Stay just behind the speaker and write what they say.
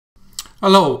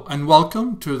Hello and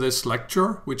welcome to this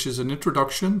lecture, which is an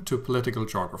introduction to political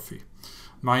geography.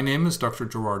 My name is Dr.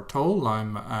 Gerard Toal.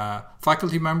 I'm a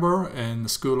faculty member in the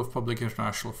School of Public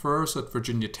International Affairs at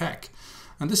Virginia Tech.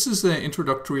 And this is the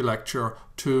introductory lecture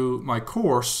to my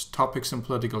course, Topics in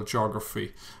Political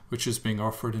Geography, which is being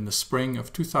offered in the spring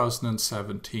of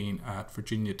 2017 at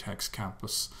Virginia Tech's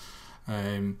campus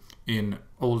in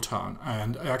Old Town.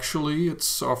 And actually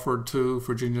it's offered to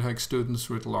Virginia Tech students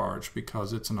writ large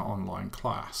because it's an online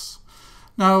class.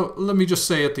 Now, let me just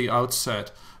say at the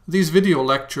outset, these video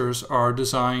lectures are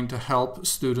designed to help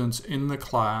students in the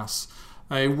class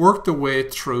work their way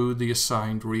through the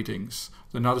assigned readings.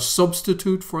 They're not a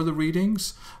substitute for the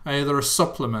readings, they're a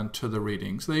supplement to the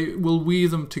readings. They will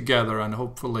weave them together and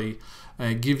hopefully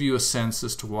give you a sense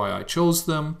as to why I chose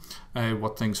them,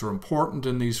 what things are important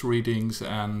in these readings,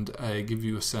 and give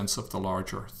you a sense of the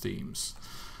larger themes.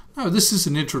 Now, this is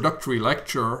an introductory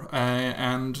lecture,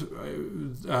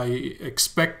 and I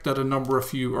expect that a number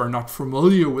of you are not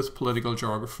familiar with political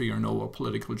geography or know what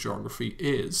political geography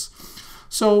is.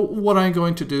 So what I'm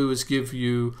going to do is give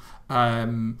you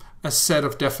a set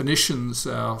of definitions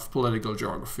of political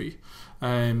geography.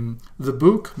 The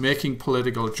book Making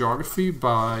Political Geography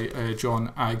by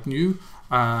John Agnew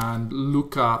and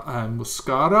Luca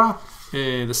Muscara,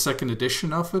 the second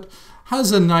edition of it,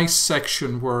 has a nice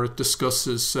section where it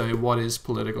discusses what is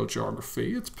political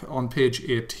geography. It's on page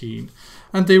 18,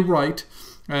 and they write,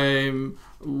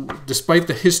 despite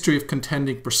the history of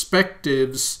contending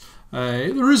perspectives,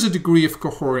 there is a degree of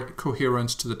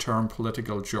coherence to the term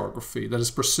political geography that has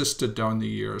persisted down the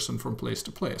years and from place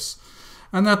to place.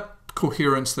 And that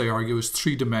coherence, they argue, has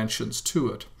three dimensions to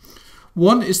it.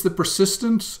 One is the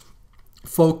persistent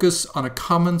focus on a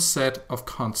common set of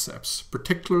concepts,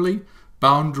 particularly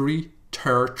boundary,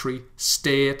 territory,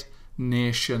 state,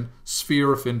 nation,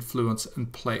 sphere of influence,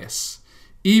 and place,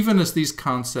 even as these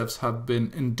concepts have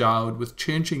been endowed with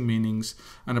changing meanings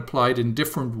and applied in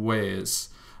different ways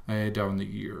down the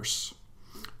years.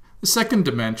 The second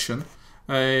dimension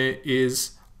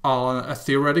is on a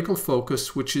theoretical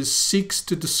focus which seeks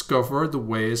to discover the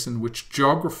ways in which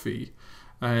geography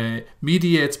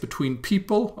mediates between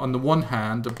people on the one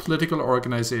hand and political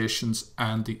organizations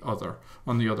and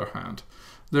on the other hand.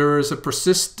 There is a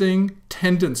persisting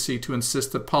tendency to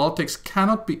insist that politics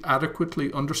cannot be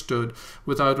adequately understood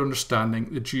without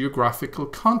understanding the geographical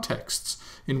contexts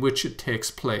in which it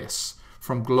takes place,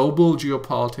 from global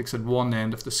geopolitics at one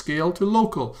end of the scale to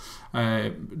local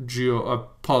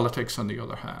geopolitics on the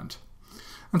other hand.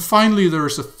 And finally, there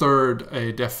is a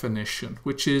third definition,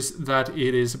 which is that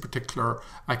it is a particular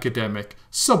academic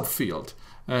subfield.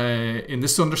 In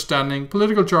this understanding,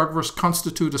 political geographers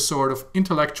constitute a sort of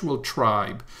intellectual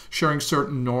tribe, sharing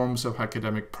certain norms of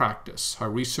academic practice, how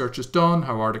research is done,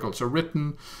 how articles are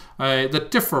written,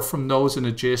 that differ from those in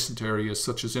adjacent areas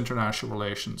such as international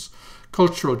relations,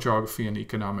 cultural geography, and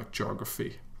economic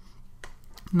geography.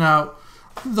 Now,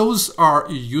 those are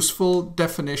useful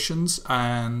definitions,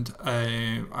 and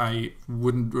I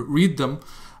wouldn't read them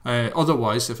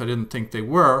otherwise if I didn't think they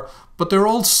were, but they're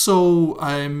also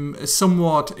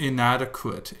somewhat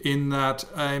inadequate in that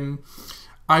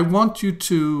I want you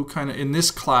to kind of, in this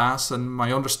class, and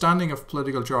my understanding of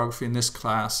political geography in this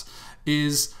class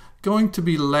is going to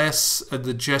be less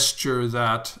the gesture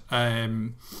that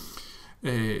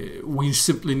we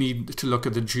simply need to look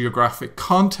at the geographic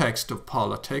context of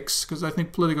politics, because I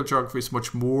think political geography is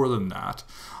much more than that.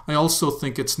 I also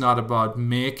think it's not about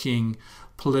making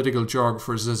political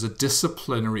geographers as a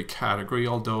disciplinary category,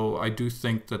 although I do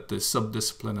think that the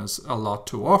subdiscipline has a lot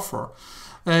to offer.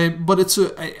 But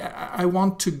I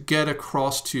want to get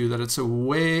across to you that it's a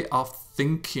way of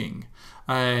thinking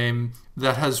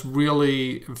that has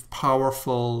really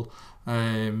powerful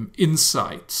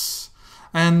insights.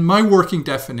 And my working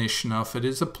definition of it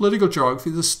is that political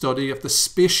geography is the study of the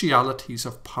spatialities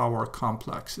of power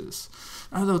complexes.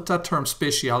 Now, that term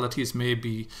spatialities may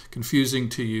be confusing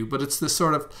to you, but it's the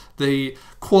sort of the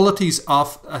qualities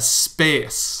of a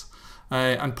space.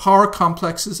 And power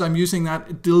complexes, I'm using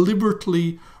that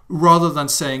deliberately rather than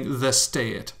saying the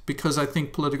state, because I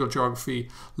think political geography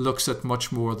looks at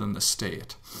much more than the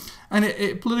state. And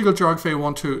political geography, I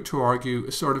want to argue,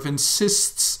 sort of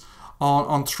insists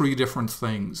on three different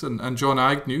things. And John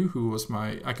Agnew, who was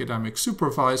my academic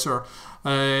supervisor,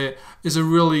 is a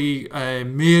really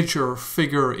major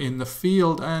figure in the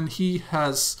field, and he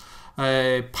has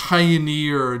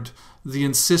pioneered the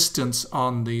insistence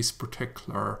on these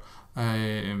particular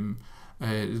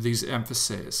these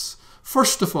emphases.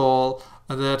 First of all,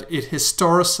 that it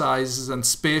historicizes and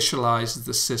spatializes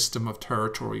the system of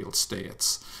territorial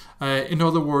states. In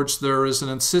other words, there is an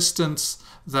insistence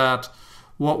that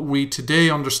what we today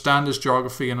understand as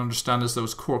geography and understand as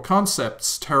those core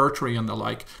concepts, territory and the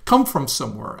like, come from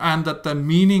somewhere, and that the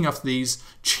meaning of these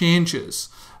changes,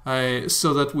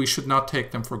 so that we should not take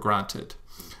them for granted.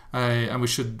 And we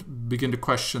should begin to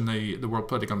question the world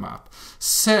political map.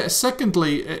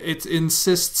 Secondly, it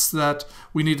insists that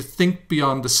we need to think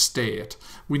beyond the state.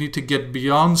 We need to get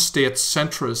beyond state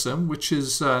centrism, which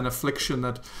is an affliction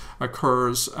that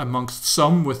occurs amongst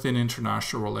some within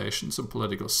international relations and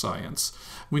political science.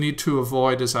 We need to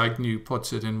avoid, as Agnew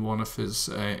puts it in one of his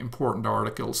important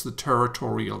articles, the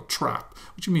territorial trap,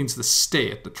 which means the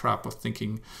state, the trap of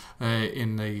thinking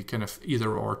in the kind of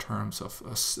either-or terms of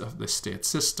the state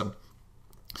system.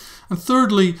 And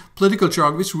thirdly, political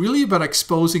geography is really about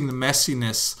exposing the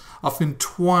messiness of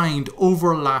entwined,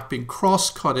 overlapping,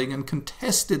 cross-cutting and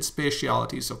contested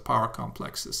spatialities of power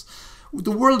complexes.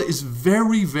 The world is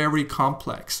very, very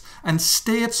complex, and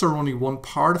states are only one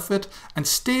part of it, and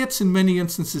states in many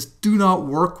instances do not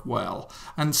work well,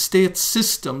 and state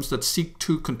systems that seek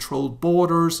to control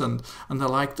borders and the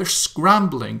like, they're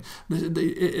scrambling.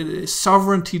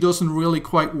 Sovereignty doesn't really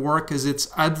quite work as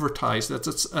it's advertised,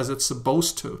 as it's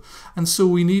supposed to, and so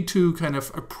we need to kind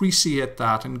of appreciate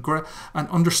that and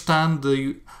understand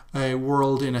the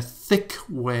world in a thick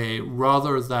way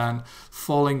rather than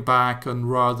falling back on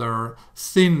rather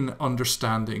thin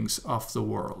understandings of the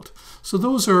world. So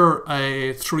those are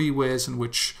three ways in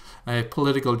which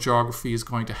political geography is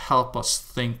going to help us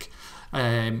think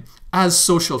as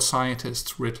social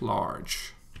scientists writ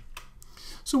large.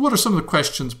 So what are some of the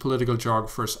questions political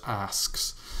geographers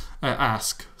ask?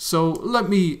 So let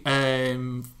me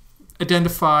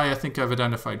identify, I think I've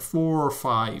identified 4 or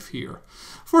 5 here.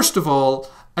 First of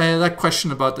all, that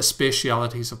question about the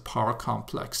spatialities of power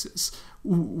complexes.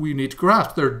 We need to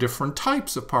grasp there are different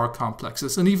types of power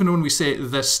complexes, and even when we say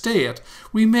the state,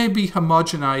 we may be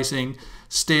homogenizing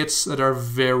states that are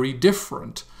very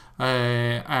different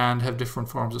and have different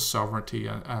forms of sovereignty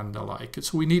and the like.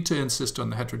 So we need to insist on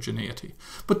the heterogeneity.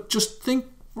 But just think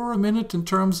for a minute in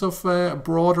terms of a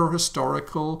broader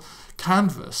historical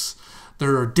canvas.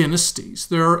 There are dynasties,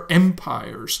 there are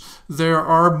empires, there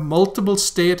are multiple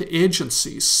state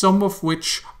agencies, some of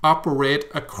which operate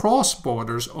across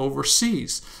borders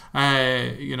overseas.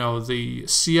 The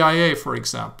CIA, for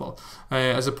example,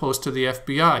 as opposed to the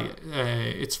FBI,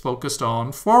 it's focused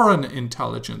on foreign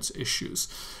intelligence issues.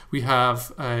 We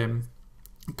have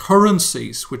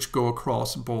currencies which go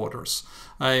across borders.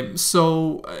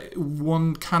 So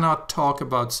one cannot talk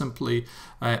about simply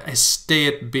a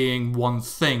state being one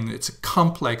thing. It's a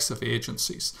complex of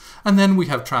agencies. And then we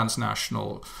have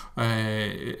transnational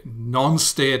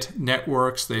non-state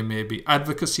networks. They may be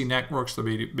advocacy networks. They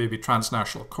may be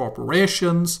transnational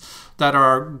corporations that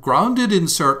are grounded in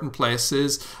certain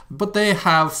places, but they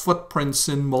have footprints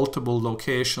in multiple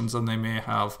locations, and they may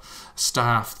have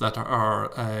staff that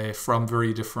are from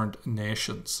very different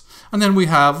nations. And then we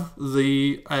have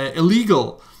the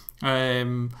illegal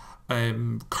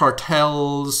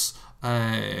cartels,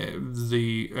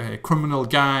 the criminal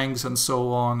gangs and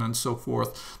so on and so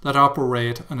forth that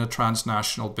operate on a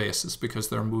transnational basis because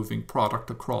they're moving product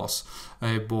across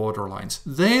borderlines.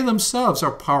 They themselves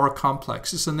are power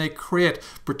complexes, and they create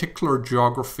particular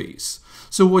geographies.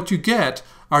 So what you get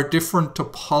are different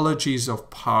topologies of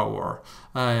power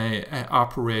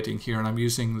operating here, and I'm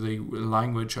using the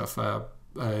language of a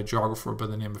geographer by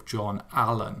the name of John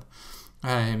Allen.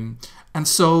 And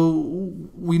so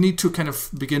we need to kind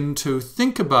of begin to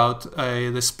think about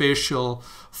the spatial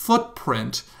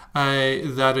footprint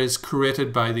that is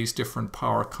created by these different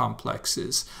power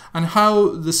complexes, and how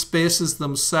the spaces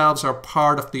themselves are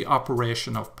part of the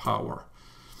operation of power.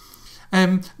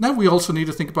 Now we also need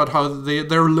to think about how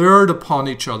they're layered upon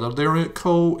each other, they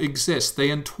coexist, they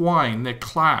entwine, they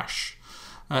clash.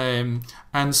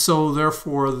 And so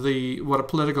therefore what a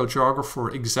political geographer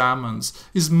examines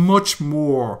is much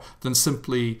more than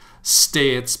simply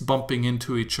states bumping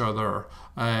into each other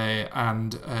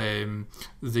and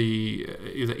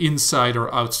the inside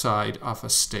or outside of a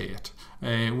state.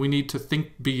 We need to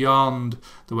think beyond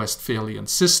the Westphalian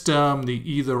system, the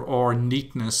either-or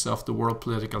neatness of the world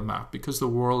political map, because the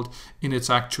world in its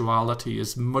actuality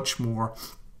is much more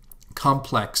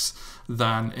complex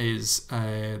than is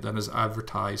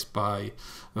advertised by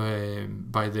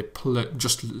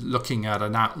just looking at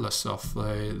an atlas of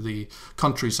the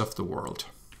countries of the world.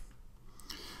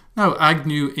 Now,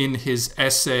 Agnew, in his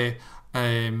essay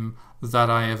that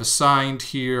I have assigned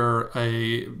here,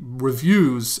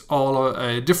 reviews all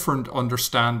different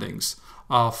understandings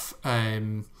of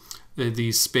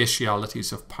these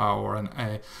spatialities of power,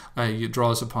 and he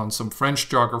draws upon some French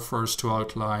geographers to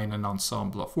outline an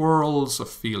ensemble of worlds, a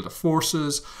field of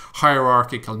forces,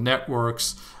 hierarchical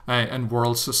networks, and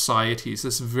world societies.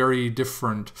 This very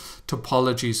different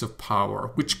topologies of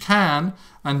power, which can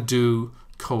and do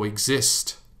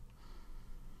coexist.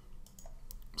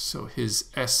 So his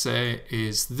essay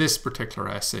is this particular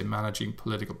essay, Managing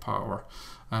Political Power.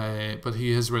 But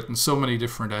he has written so many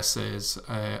different essays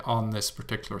on this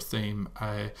particular theme.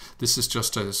 This is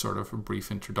just a sort of a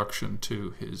brief introduction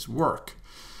to his work.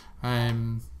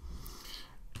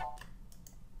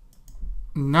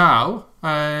 Now,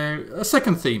 a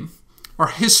second theme are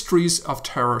histories of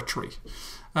territory.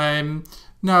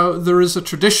 Now, there is a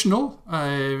traditional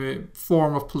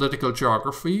form of political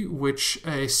geography which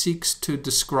seeks to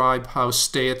describe how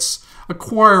states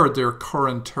acquired their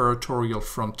current territorial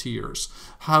frontiers,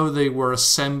 how they were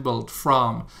assembled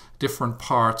from different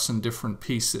parts and different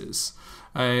pieces.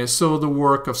 So the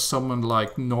work of someone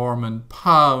like Norman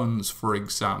Pounds, for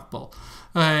example.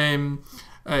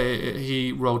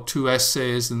 He wrote 2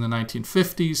 essays in the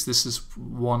 1950s. This is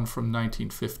one from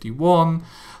 1951,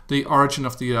 The Origin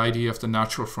of the Idea of the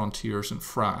Natural Frontiers in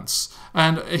France.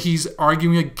 And he's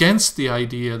arguing against the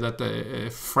idea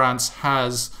that France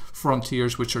has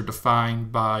frontiers which are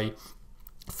defined by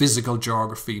physical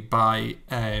geography, by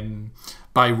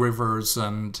rivers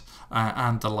and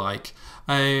the like.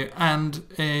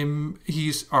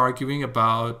 He's arguing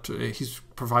about, he's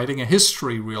providing a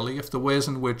history really of the ways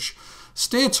in which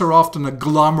states are often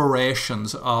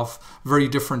agglomerations of very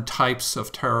different types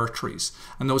of territories,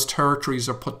 and those territories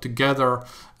are put together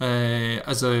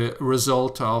as a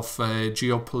result of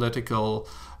geopolitical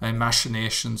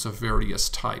machinations of various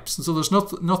types. And so there's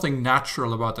nothing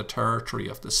natural about the territory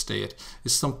of the state.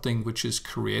 It's something which is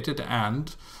created,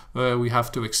 and we have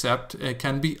to accept it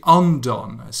can be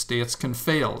undone. States can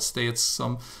fail.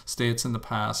 Some states in the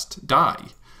past die.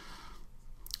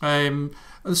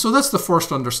 So that's the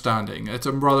first understanding. It's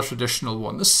a rather traditional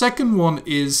one. The second one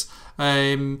is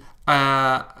an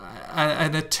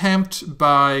attempt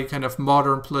by kind of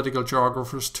modern political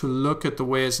geographers to look at the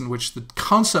ways in which the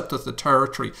concept of the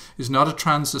territory is not a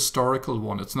trans-historical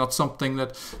one. It's not something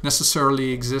that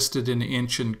necessarily existed in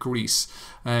ancient Greece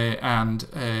and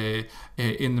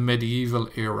in the medieval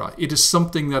era. It is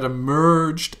something that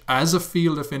emerged as a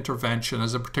field of intervention,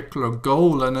 as a particular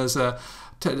goal, and as a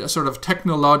sort of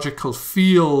technological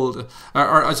field,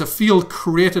 or as a field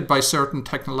created by certain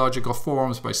technological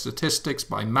forms, by statistics,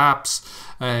 by maps,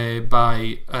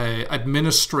 by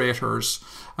administrators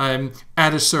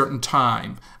at a certain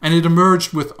time. And it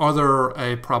emerged with other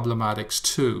problematics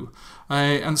too.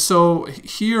 And so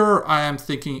here I am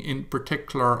thinking in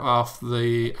particular of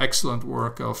the excellent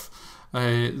work of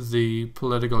the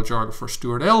political geographer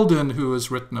Stuart Eldon, who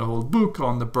has written a whole book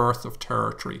on the birth of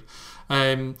territory.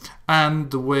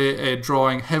 And the way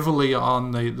drawing heavily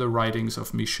on the writings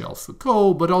of Michel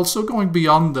Foucault, but also going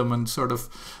beyond them and sort of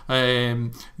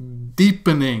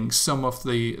deepening some of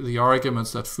the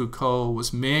arguments that Foucault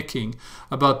was making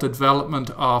about the development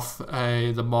of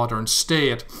the modern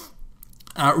state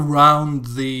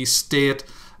around the state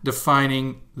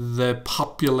defining the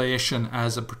population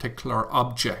as a particular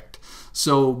object.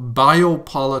 So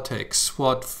biopolitics,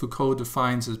 what Foucault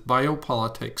defines as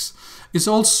biopolitics, is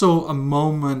also a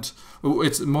moment,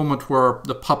 it's a moment where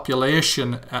the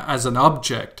population as an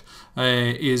object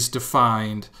is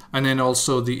defined, and then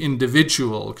also the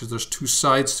individual, because there's 2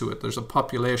 sides to it. There's a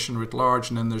population writ large,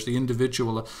 and then there's the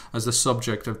individual as the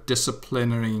subject of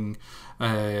disciplining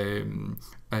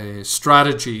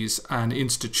strategies and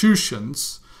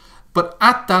institutions. But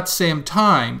at that same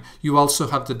time, you also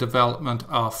have the development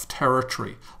of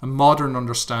territory. A modern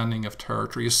understanding of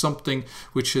territory is something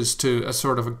which is a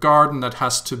sort of a garden that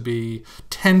has to be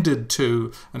tended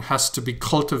to and has to be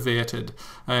cultivated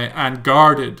and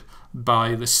guarded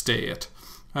by the state.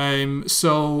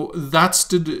 So that's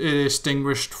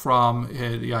distinguished from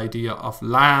the idea of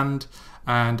land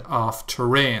and of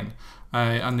terrain.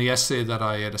 And the essay that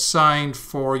I had assigned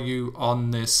for you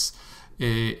on this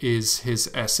is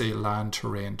his essay Land,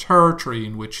 Terrain, Territory,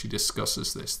 in which he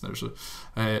discusses this. There's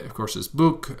of course his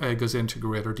book goes into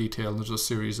greater detail, and there's a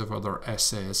series of other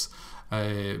essays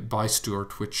by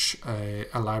Stuart which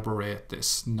elaborate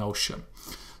this notion.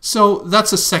 So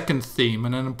that's a second theme,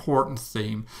 and an important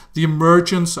theme, the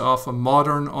emergence of a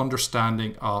modern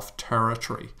understanding of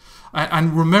territory.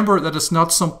 And remember that it's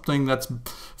not something that's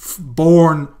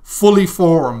born fully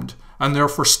formed and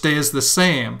therefore stays the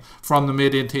same from the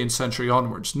mid-18th century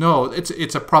onwards. No,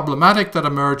 it's a problematic that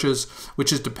emerges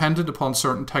which is dependent upon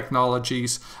certain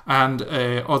technologies and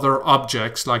other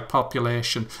objects like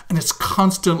population, and it's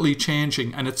constantly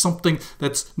changing, and it's something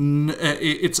that's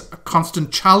it's a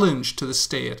constant challenge to the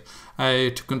state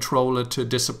to control it, to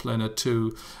discipline it,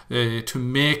 to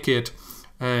make it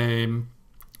an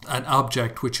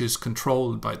object which is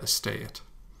controlled by the state.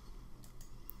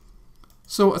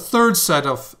 So a third set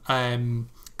of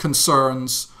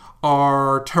concerns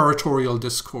are territorial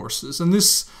discourses, and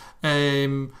this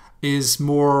is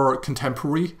more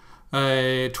contemporary,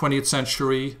 20th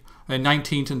century,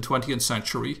 19th and 20th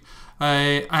century.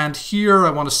 And here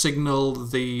I want to signal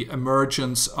the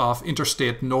emergence of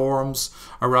interstate norms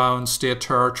around state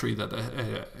territory,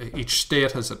 that each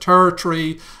state has a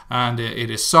territory and it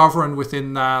is sovereign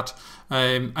within that.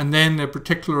 And then in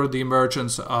particular the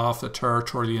emergence of the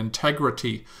territorial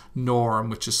integrity norm,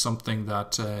 which is something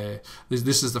that,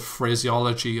 this is the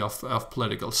phraseology of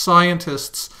political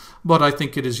scientists, but I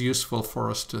think it is useful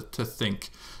for us to think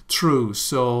through.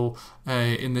 So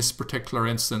in this particular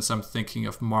instance, I'm thinking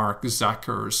of Mark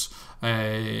Zacker's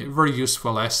very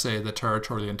useful essay, The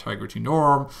Territorial Integrity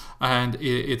Norm, and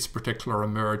its particular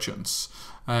emergence.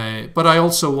 But I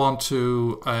also want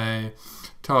to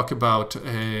talk about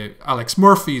Alex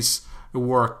Murphy's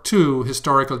work too,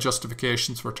 Historical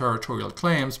Justifications for Territorial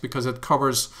Claims, because it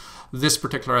covers, this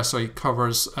particular essay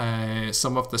covers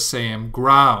some of the same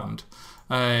ground.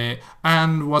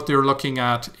 And what they're looking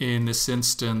at in this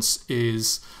instance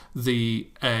is the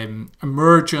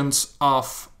emergence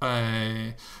of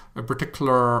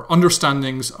particular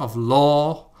understandings of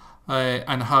law,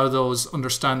 and how those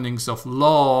understandings of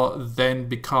law then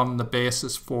become the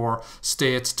basis for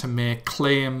states to make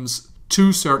claims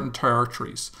to certain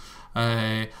territories.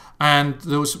 And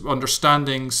those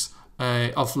understandings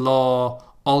of law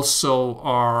also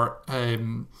are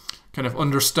kind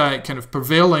of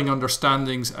prevailing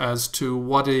understandings as to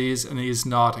what is and is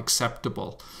not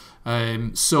acceptable.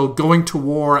 So going to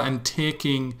war and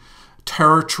taking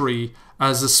territory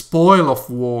as a spoil of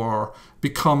war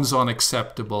becomes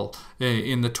unacceptable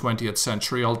in the 20th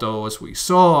century, although as we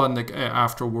saw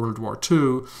after World War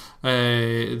II,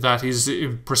 that is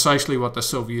precisely what the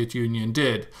Soviet Union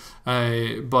did.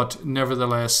 But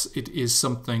nevertheless, it is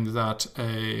something that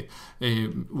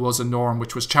was a norm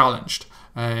which was challenged.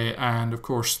 And of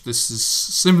course, this is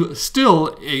still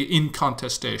in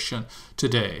contestation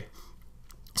today.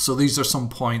 So these are some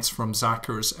points from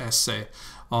Zacker's essay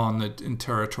on the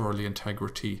territorial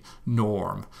integrity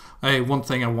norm. One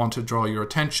thing I want to draw your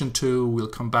attention to, we'll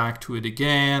come back to it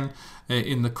again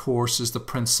in the course, is the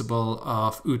principle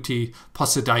of uti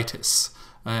possidetis,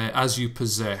 as you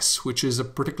possess, which is a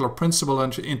particular principle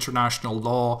under international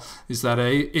law, is that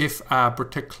if a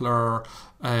particular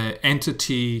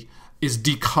entity is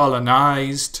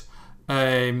decolonized,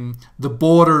 the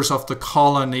borders of the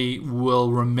colony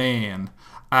will remain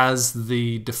as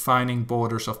the defining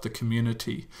borders of the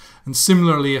community. And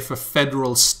similarly, if a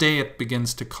federal state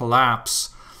begins to collapse,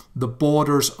 the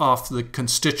borders of the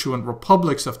constituent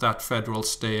republics of that federal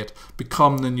state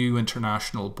become the new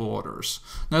international borders.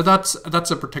 Now that's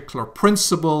a particular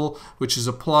principle which is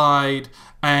applied,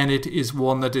 and it is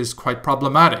one that is quite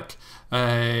problematic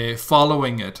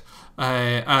following it.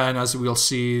 And as we'll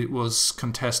see, was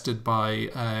contested by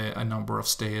a number of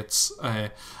states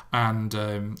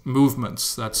and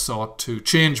movements that sought to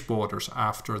change borders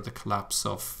after the collapse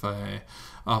of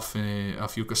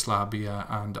Yugoslavia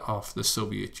and of the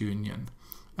Soviet Union.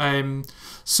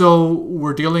 So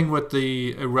we're dealing with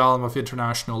the realm of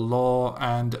international law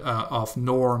and of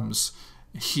norms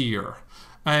here.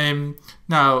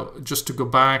 Now, just to go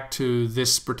back to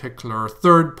this particular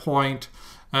third point,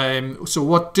 so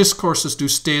what discourses do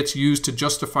states use to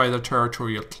justify their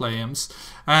territorial claims?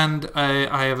 And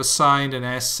I have assigned an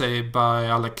essay by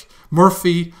Alex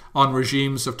Murphy on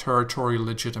regimes of territorial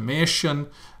legitimation,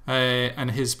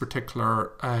 and his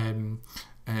particular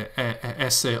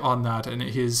essay on that, and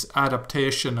his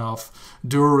adaptation of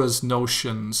Dura's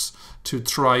notions to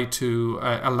try to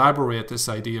elaborate this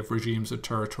idea of regimes of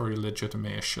territorial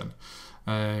legitimation.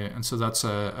 And so that's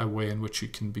a way in which you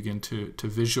can begin to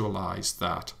visualize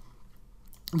that.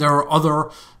 There are other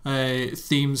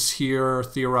themes here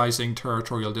theorizing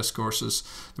territorial discourses,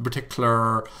 the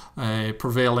particular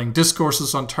prevailing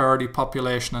discourses on territory,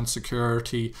 population and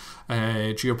security,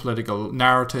 geopolitical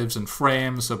narratives and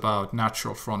frames about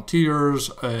natural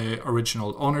frontiers,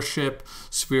 original ownership,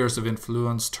 spheres of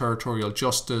influence, territorial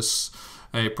justice,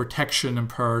 protection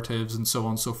imperatives, and so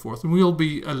on and so forth. And we'll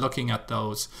be looking at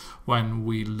those when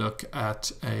we look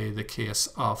at the case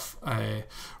of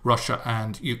Russia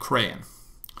and Ukraine.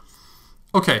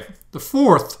 Okay, the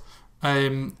fourth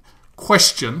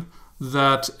question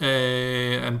that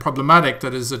and problematic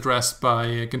that is addressed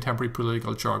by contemporary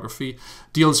political geography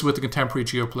deals with the contemporary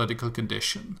geopolitical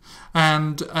condition.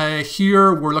 And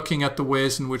here we're looking at the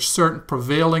ways in which certain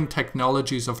prevailing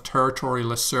technologies of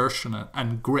territorial assertion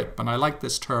and grip, and I like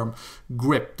this term,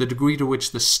 grip, the degree to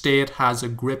which the state has a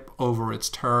grip over its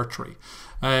territory,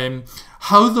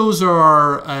 how those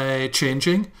are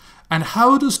changing. And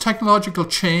how does technological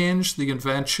change, the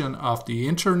invention of the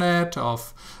internet,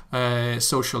 of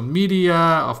social media,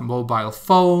 of mobile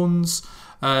phones,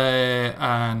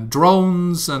 and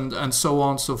drones, and so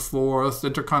on and so forth,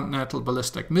 intercontinental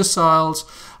ballistic missiles,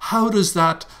 how does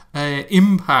that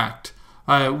impact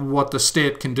what the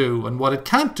state can do and what it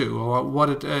can't do, or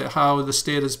what how the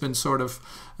state has been sort of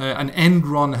an end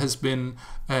run has been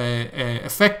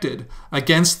affected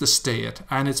against the state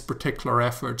and its particular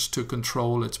efforts to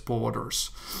control its borders?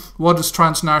 What is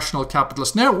transnational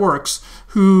capitalist networks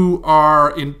who are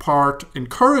in part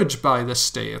encouraged by the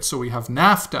state? So we have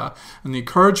NAFTA and the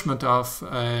encouragement of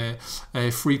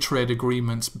free trade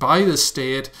agreements by the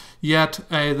state, yet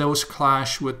those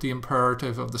clash with the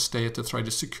imperative of the state to try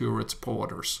to secure its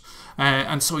borders.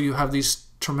 And so you have these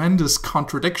tremendous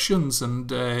contradictions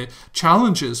and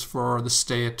challenges for the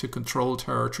state to control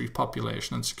territory,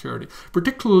 population and security,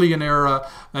 particularly in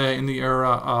the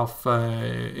era of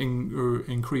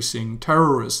increasing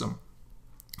terrorism,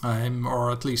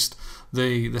 or at least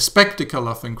the spectacle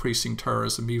of increasing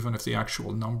terrorism, even if the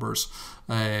actual numbers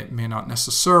may not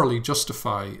necessarily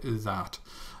justify that.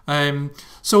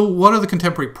 So what are the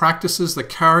contemporary practices that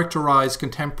characterize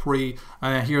contemporary,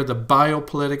 here the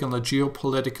biopolitical and the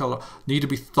geopolitical need to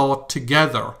be thought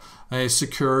together,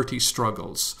 security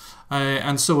struggles?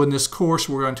 And so in this course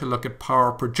we're going to look at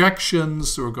power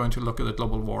projections, we're going to look at the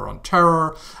global war on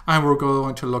terror, and we're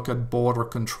going to look at border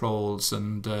controls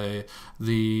and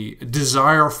the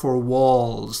desire for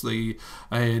walls, the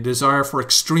desire for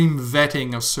extreme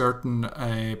vetting of certain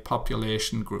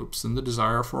population groups, and the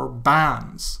desire for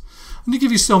bans. I'm going to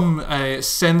give you some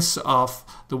sense of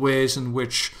the ways in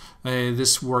which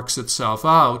this works itself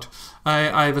out.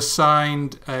 I've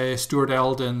assigned Stuart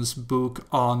Eldon's book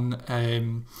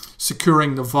on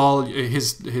securing the volume,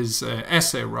 his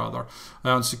essay rather,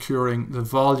 on securing the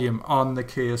volume on the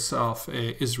case of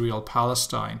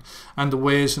Israel-Palestine and the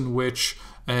ways in which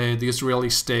the Israeli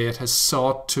state has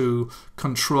sought to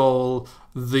control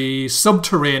the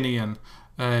subterranean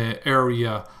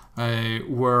area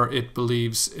where it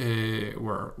believes,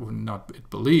 where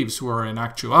in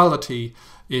actuality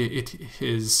it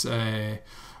is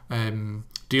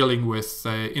dealing with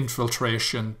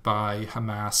infiltration by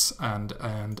Hamas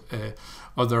and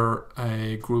other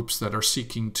groups that are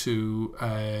seeking to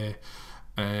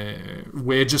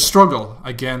wage a struggle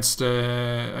against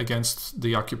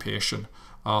the occupation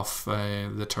of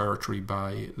the territory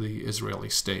by the Israeli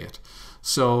state.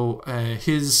 So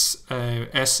his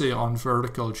essay on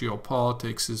vertical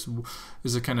geopolitics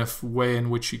is a kind of way in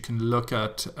which you can look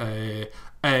at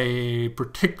a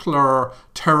particular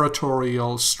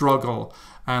territorial struggle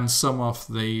and some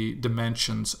of the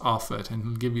dimensions of it, and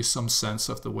it'll give you some sense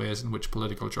of the ways in which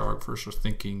political geographers are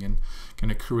thinking in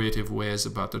kind of creative ways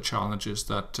about the challenges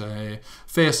that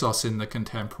face us in the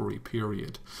contemporary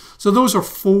period. So those are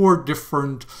four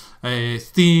different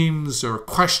themes or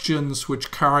questions which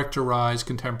characterize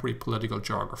contemporary political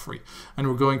geography, and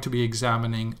we're going to be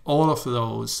examining all of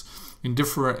those in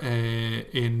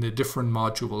the different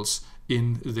modules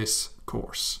in this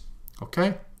course.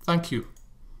 Okay, thank you.